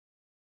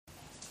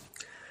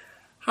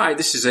Hi,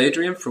 this is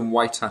Adrian from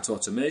White Hat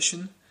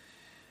Automation,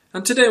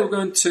 and today we're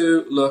going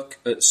to look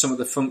at some of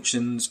the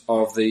functions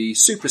of the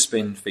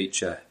SuperSpin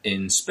feature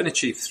in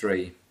SpinnerChief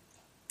 3.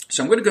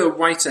 So I'm going to go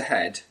right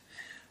ahead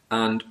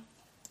and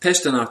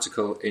paste an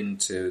article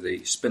into the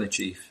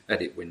SpinnerChief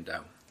edit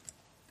window.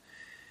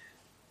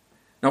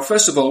 Now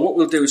first of all, what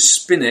we'll do is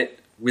spin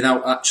it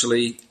without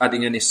actually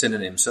adding any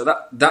synonyms. So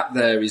that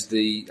there is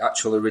the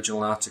actual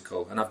original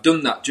article, and I've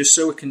done that just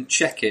so we can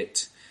check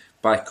it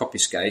by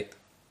Copyscape.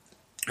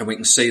 And we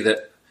can see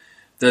that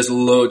there's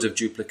loads of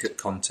duplicate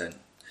content.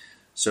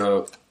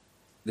 So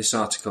this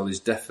article is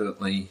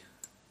definitely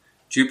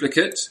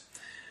duplicate.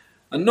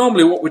 And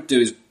normally what we'd do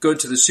is go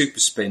into the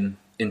SuperSpin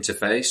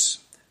interface.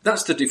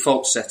 That's the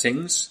default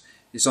settings.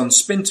 It's on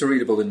spin to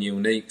readable and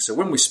unique. So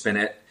when we spin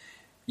it,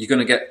 you're going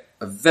to get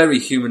a very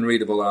human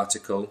readable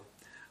article,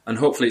 and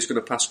hopefully it's going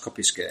to pass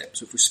Copyscape.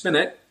 So if we spin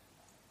it,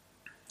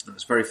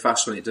 that's very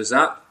fast when it does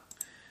that.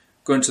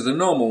 Go into the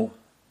normal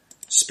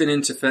spin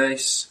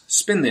interface,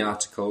 spin the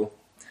article,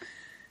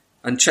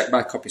 and check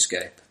by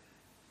Copyscape.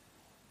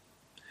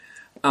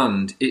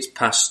 And it's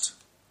passed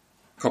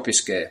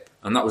Copyscape.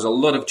 And that was a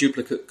lot of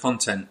duplicate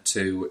content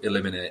to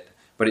eliminate,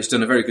 but it's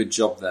done a very good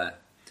job there.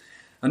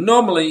 And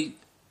normally,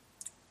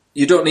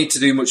 you don't need to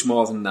do much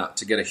more than that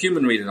to get a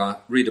human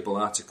readable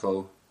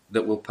article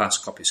that will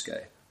pass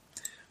Copyscape.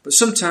 But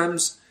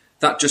sometimes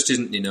that just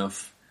isn't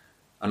enough,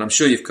 and I'm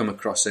sure you've come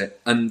across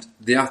it, and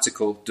the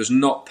article does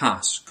not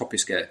pass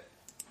Copyscape.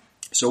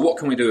 So what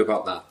can we do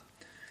about that?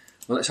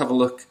 Well, let's have a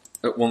look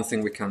at one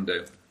thing we can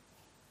do.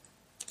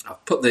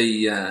 I've put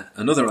the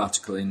another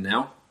article in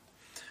now,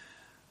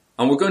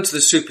 and we'll go into the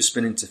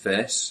SuperSpin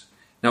interface.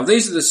 Now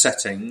these are the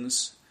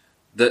settings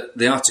that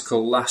the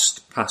article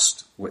last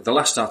passed with, the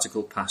last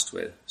article passed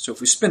with. So if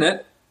we spin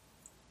it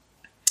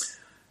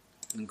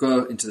and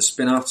go into the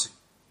spin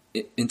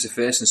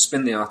interface and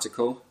spin the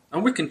article,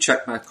 and we can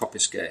check my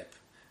Copyscape.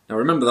 Now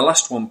remember, the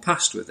last one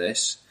passed with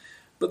this,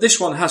 but this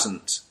one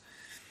hasn't.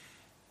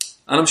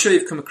 And I'm sure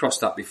you've come across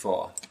that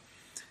before.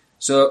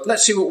 So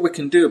let's see what we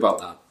can do about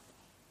that.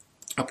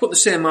 I'll put the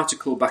same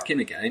article back in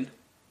again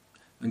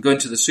and go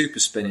into the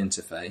SuperSpin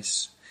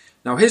interface.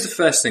 Now here's the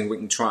first thing we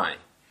can try.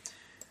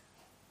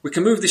 We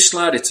can move this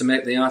slider to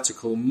make the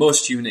article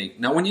most unique.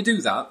 Now when you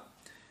do that,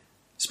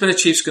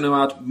 SpinnerChief's going to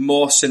add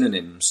more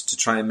synonyms to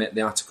try and make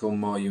the article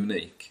more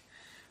unique.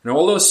 Now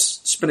although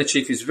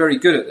SpinnerChief is very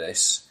good at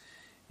this,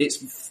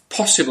 it's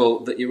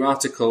possible that your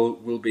article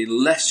will be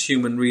less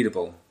human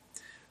readable,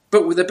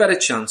 but with a better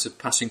chance of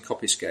passing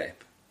Copyscape.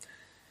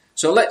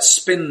 So let's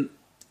spin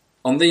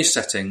on these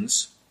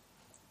settings,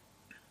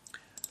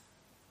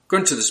 go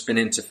into the spin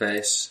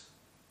interface,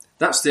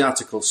 that's the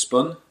article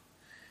spun,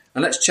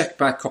 and let's check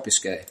by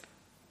Copyscape.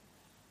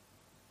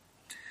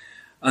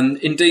 And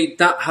indeed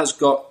that has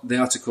got the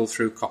article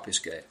through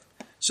Copyscape.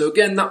 So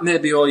again, that may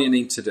be all you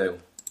need to do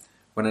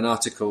when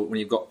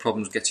you've got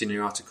problems getting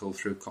your article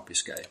through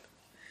Copyscape.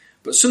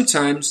 But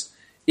sometimes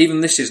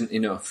even this isn't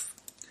enough.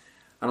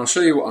 And I'll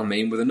show you what I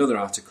mean with another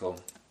article.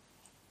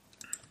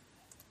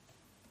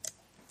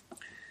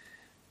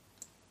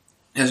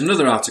 Here's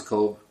another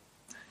article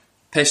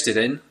pasted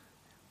in.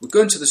 We'll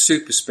go into the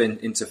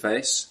SuperSpin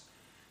interface,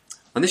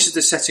 and this is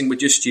the setting we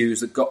just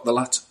used that got the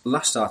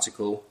last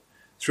article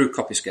through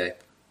Copyscape.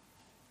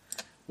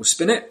 We'll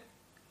spin it,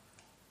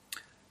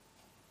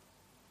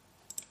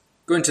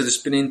 go into the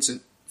spin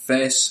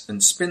interface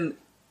and spin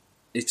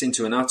it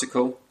into an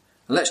article,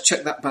 and let's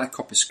check that by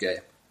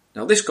Copyscape.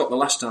 Now this got the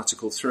last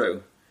article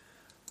through,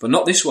 but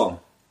not this one.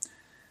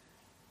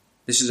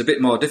 This is a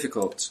bit more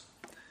difficult.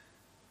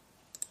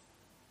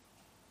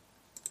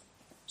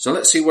 So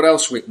let's see what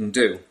else we can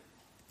do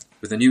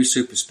with the new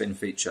SuperSpin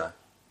feature.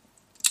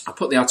 I'll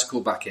put the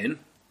article back in,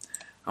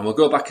 and we'll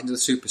go back into the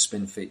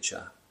SuperSpin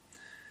feature.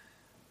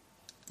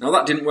 Now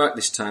that didn't work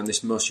this time,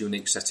 this most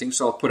unique setting,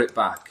 so I'll put it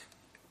back.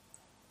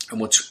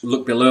 And we'll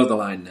look below the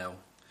line now.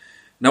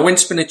 Now when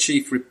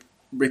SpinnerChief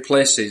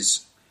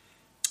replaces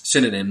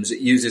synonyms, it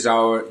uses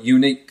our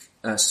unique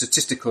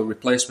statistical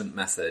replacement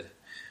method,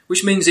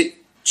 which means it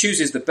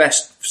chooses the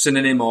best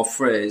synonym or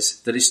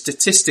phrase that is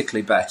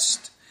statistically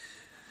best.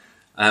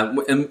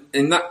 And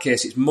in that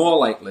case, it's more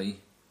likely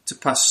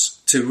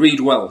to read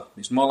well.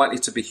 It's more likely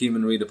to be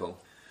human readable.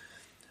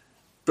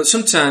 But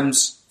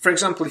sometimes, for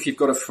example, if you've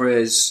got a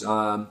phrase,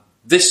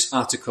 this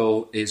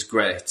article is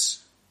great,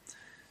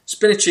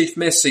 SpinnerChief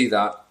may see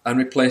that and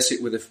replace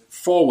it with a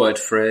four-word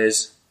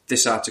phrase,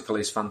 this article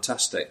is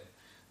fantastic.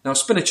 Now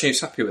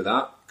SpinnerChief's happy with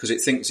that because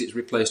it thinks it's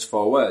replaced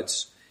 4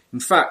 words. In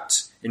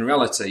fact, in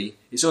reality,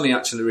 it's only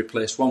actually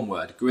replaced 1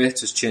 word. Great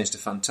has changed to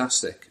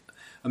fantastic.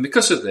 And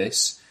because of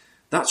this,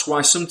 that's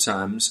why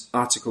sometimes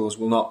articles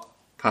will not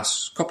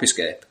pass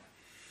Copyscape.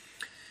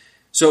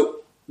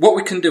 So what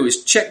we can do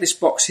is check this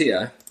box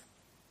here,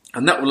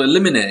 and that will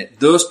eliminate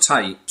those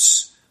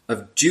types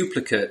of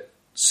duplicate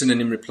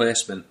synonym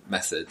replacement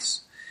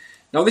methods.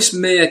 Now this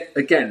may,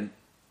 again,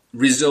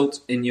 result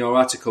in your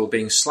article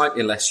being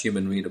slightly less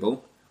human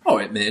readable,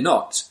 or it may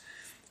not.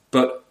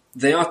 But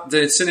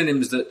the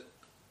synonyms that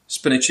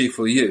SpinnerChief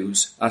will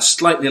use are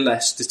slightly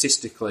less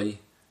statistically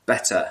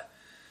better.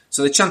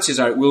 So the chances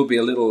are it will be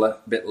a little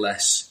bit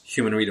less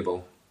human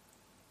readable.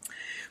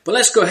 But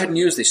let's go ahead and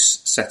use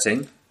this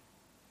setting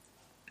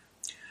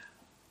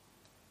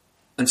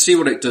and see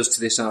what it does to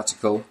this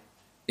article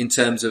in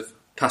terms of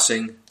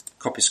passing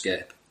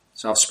Copyscape.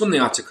 So I've spun the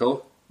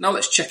article. Now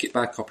let's check it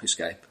by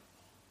Copyscape.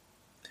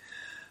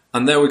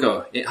 And there we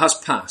go. It has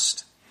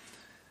passed.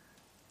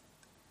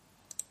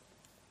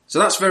 So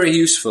that's very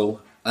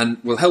useful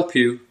and will help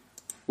you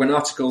when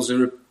articles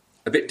are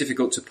a bit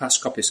difficult to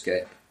pass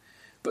Copyscape.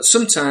 But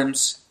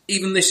sometimes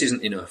even this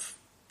isn't enough.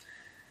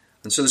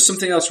 And so there's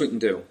something else we can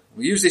do.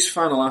 We'll use this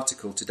final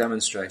article to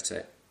demonstrate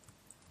it.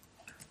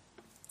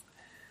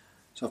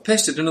 So I've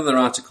pasted another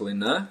article in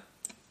there.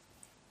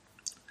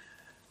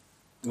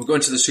 We'll go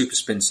into the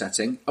SuperSpin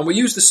setting, and we'll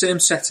use the same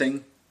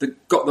setting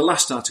that got the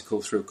last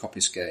article through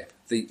Copyscape,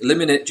 the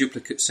eliminate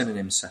duplicate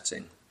synonyms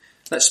setting.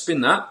 Let's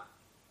spin that.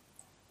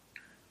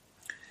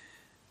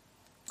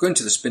 Go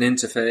into the Spin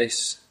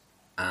Interface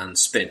and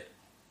spin.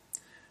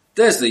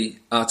 There's the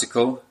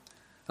article,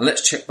 and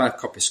let's check by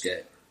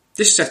Copyscape.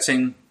 This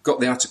setting got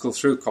the article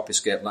through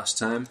Copyscape last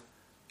time,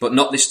 but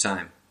not this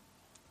time.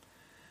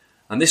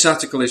 And this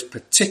article is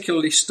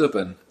particularly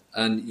stubborn,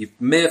 and you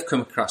may have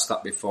come across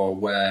that before,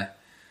 where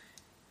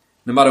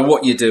no matter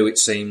what you do, it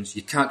seems,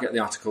 you can't get the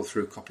article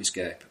through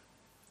Copyscape.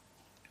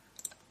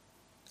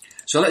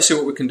 So let's see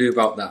what we can do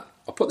about that.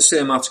 I'll put the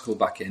same article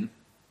back in,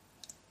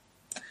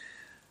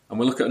 and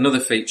we'll look at another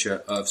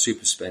feature of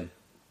SuperSpin.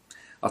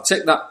 I'll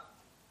take that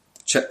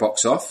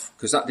checkbox off,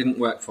 because that didn't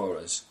work for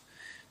us.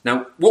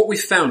 Now, what we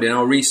found in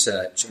our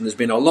research, and there's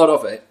been a lot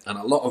of it, and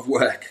a lot of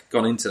work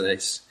gone into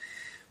this,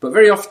 but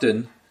very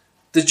often,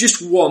 there's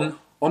just one,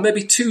 or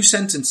maybe two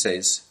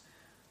sentences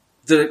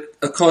that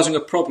are causing a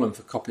problem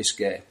for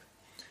Copyscape.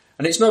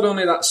 And it's not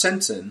only that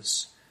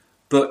sentence,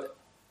 but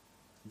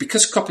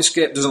because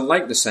Copyscape doesn't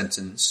like the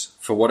sentence,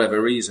 for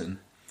whatever reason,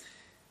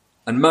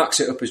 and marks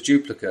it up as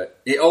duplicate,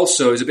 it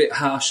also is a bit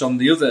harsh on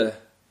the other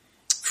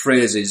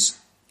phrases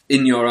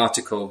in your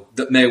article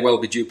that may well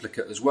be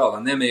duplicate as well,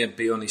 and they may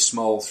be only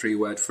small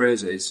 3-word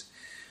phrases.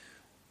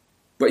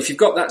 But if you've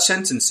got that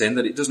sentence in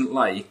that it doesn't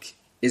like,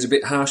 it's a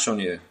bit harsh on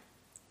you.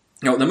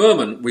 Now at the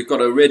moment, we've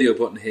got a radio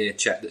button here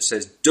checked that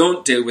says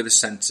don't deal with a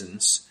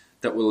sentence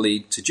that will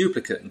lead to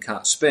duplicate and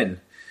can't spin.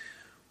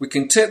 We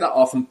can take that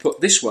off and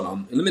put this one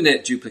on,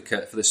 eliminate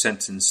duplicate for the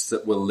sentence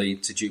that will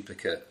lead to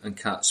duplicate and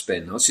can't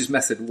spin. Now, this is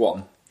method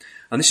 1,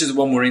 and this is the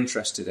one we're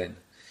interested in.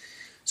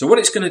 So what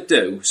it's going to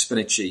do,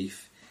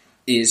 SpinnerChief,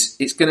 is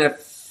it's going to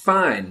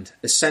find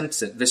the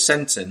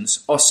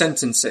sentence or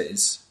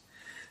sentences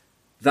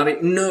that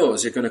it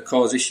knows are going to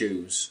cause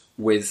issues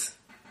with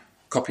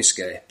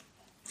Copyscape.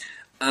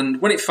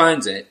 And when it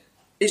finds it,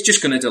 it's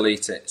just going to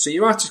delete it. So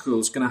your article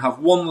is going to have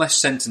one less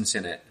sentence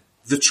in it,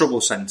 the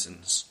trouble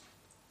sentence.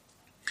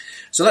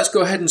 So let's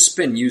go ahead and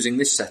spin using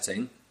this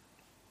setting.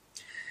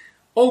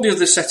 All the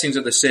other settings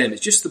are the same.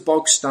 It's just the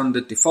bog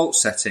standard default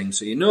setting.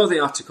 So you know the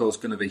article is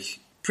going to be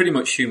pretty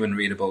much human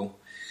readable.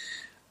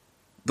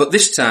 But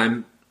this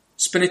time,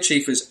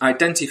 SpinnerChief has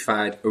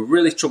identified a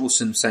really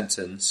troublesome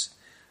sentence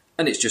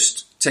and it's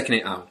just taking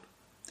it out.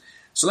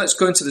 So let's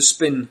go into the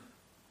Spin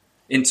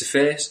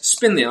Interface,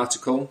 spin the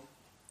article,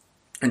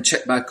 and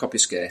check by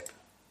Copyscape.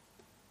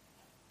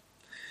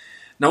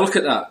 Now look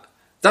at that.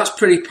 That's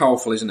pretty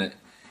powerful, isn't it?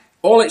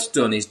 All it's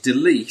done is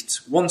delete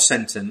one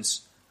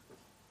sentence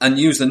and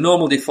use the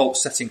normal default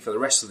setting for the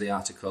rest of the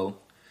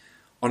article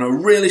on a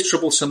really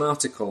troublesome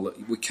article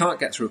that we can't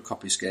get through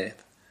Copyscape,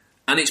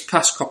 and it's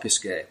past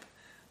Copyscape.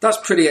 That's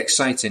pretty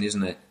exciting,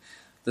 isn't it?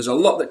 There's a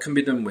lot that can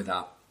be done with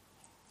that.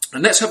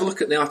 And let's have a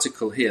look at the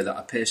article here that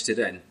I pasted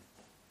in.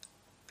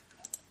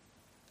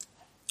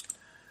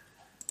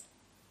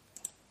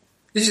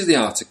 This is the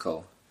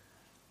article,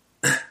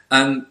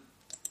 and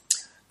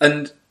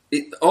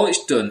all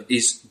it's done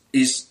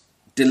is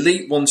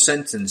delete one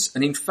sentence,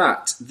 and in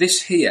fact,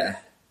 this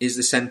here is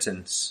the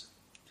sentence.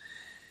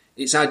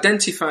 It's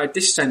identified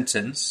this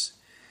sentence,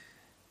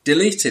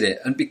 deleted it,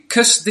 and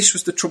because this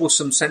was the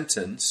troublesome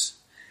sentence,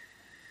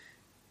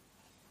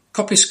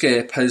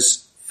 Copyscape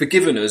has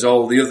forgiven us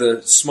all the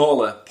other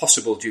smaller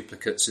possible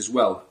duplicates as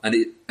well, and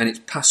it's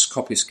past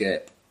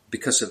Copyscape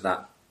because of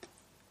that.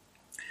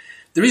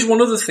 There is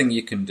one other thing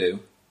you can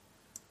do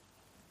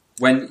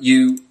when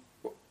you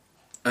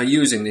are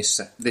using this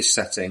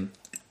setting.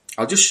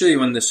 I'll just show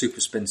you in the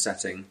SuperSpin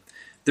setting.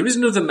 There is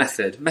another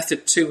method,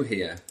 method 2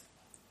 here,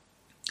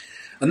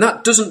 and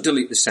that doesn't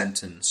delete the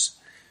sentence.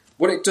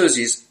 What it does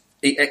is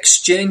it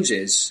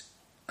exchanges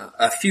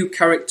a few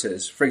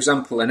characters, for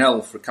example an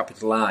L for a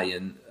capital I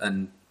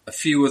and a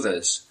few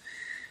others,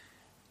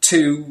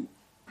 to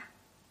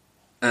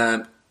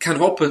kind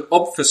of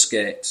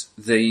obfuscate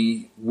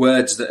the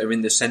words that are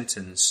in the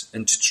sentence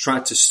and to try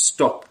to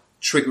stop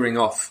triggering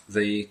off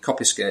the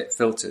Copyscape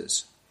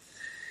filters.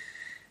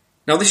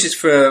 Now this is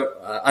for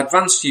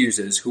advanced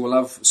users who will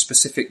have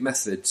specific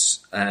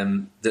methods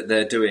that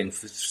they're doing,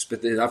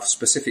 they have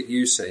specific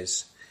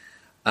uses.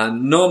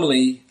 And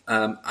normally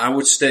I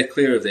would stay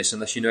clear of this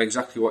unless you know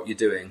exactly what you're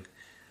doing.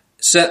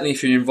 Certainly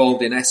if you're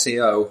involved in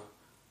SEO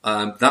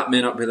that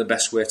may not be the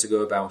best way to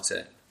go about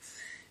it.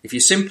 If you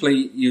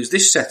simply use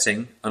this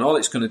setting and all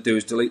it's going to do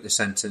is delete the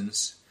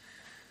sentence,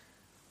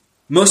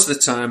 most of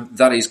the time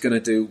that is going to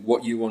do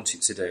what you want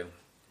it to do.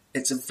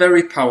 It's a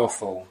very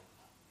powerful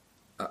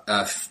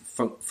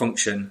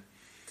function.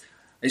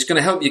 It's going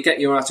to help you get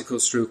your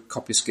articles through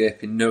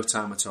Copyscape in no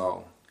time at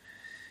all.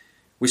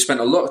 We spent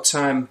a lot of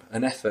time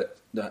and effort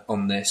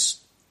on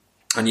this,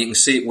 and you can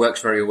see it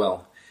works very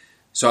well.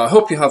 So I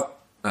hope you have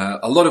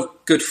a lot of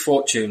good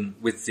fortune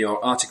with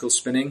your article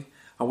spinning,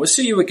 and we'll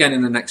see you again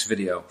in the next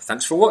video.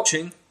 Thanks for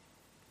watching.